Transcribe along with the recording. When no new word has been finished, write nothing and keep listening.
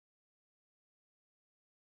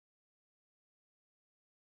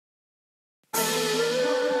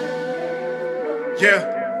Yeah.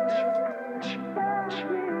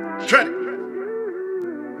 Kredit.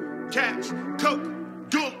 Cash, Coke,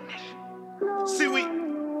 Dula, Seaweed.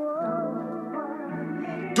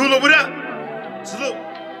 Dula, what up? Salute.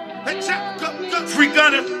 Hey, chop, go. Free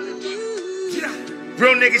gunner.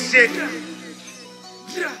 Real nigga shit.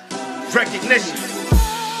 Recognition.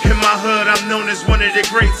 In my hood, I'm known as one of the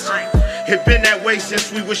greats. It been that way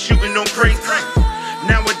since we was shooting on crates.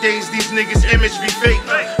 Nowadays, these niggas' image be fake,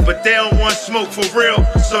 but they don't want smoke for real,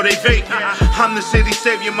 so they vape. I'm the city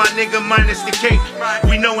savior, my nigga, minus the cape.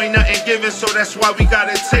 We know ain't nothing given, so that's why we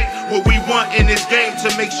gotta take what we want in this game to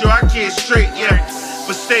make sure our kids straight, yeah.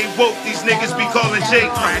 But stay woke, these niggas be calling Jake.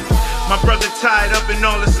 My brother tied up in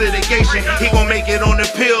all this litigation. He gon' make it on the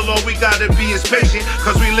pill, all we gotta be is patient.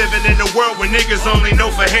 Cause we living in a world where niggas only know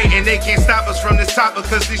for hating. They can't stop us from this topic,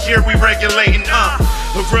 cause this year we regulating.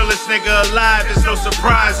 The realest nigga alive, it's no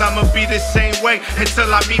surprise. I'ma be the same way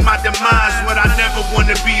until I meet my demise. What I never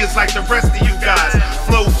wanna be is like the rest of you guys.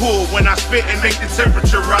 Flow cool when I spit and make the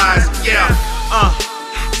temperature rise. Yeah,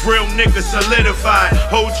 real niggas solidified.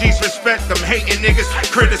 OGs respect them, hating niggas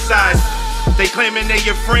criticize. They claiming they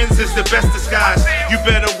your friends is the best disguise. You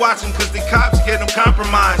better watch them cause the cops get them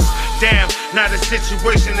compromised. Damn, now the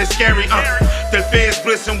situation is scary. The feds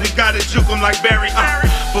blitz and we gotta juke them like Barry.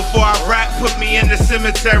 Before I rap, put me in the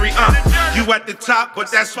cemetery. You at the top,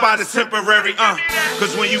 but that spot is temporary.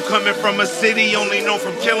 Cause when you coming from a city only known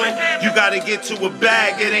from killing, you gotta get to a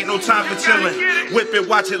bag, it ain't no time for chilling. Whip it,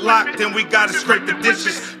 watch it lock, then we gotta scrape the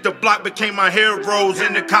dishes. The block became my heroes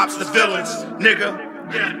and the cops the villains. Nigga,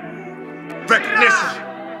 yeah. Recognition.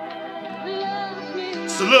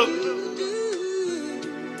 Salute.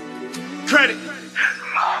 Kredit.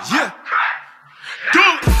 Yeah.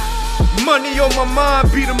 Money on my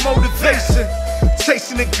mind be the motivation.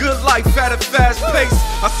 Chasing a good life at a fast pace.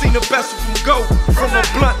 I seen the best of them go from a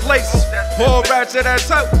blunt lace. All ratchet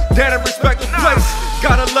ass out, down and respect the place.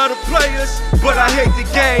 Gotta love the players, but I hate the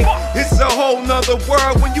game. It's a whole nother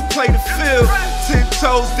world when you play the field. 10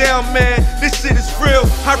 toes down, man, this shit is real.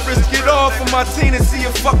 I risk it all for my team to see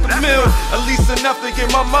a fucking meal. At least enough to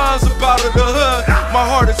get my mind's about of the hood. My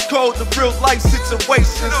heart is cold to real life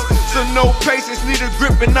situations. So no patience, need a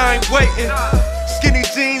grip and I ain't waiting. Skinny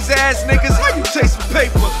jeans ass niggas, how you chasing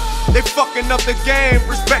paper? They fucking up the game,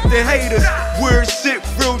 respect the haters. Weird shit,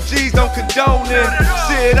 real G's don't condone it.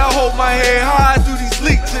 Shit, I hold my head high through these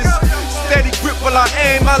leeches. Steady grip while I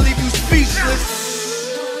aim, I leave you speechless.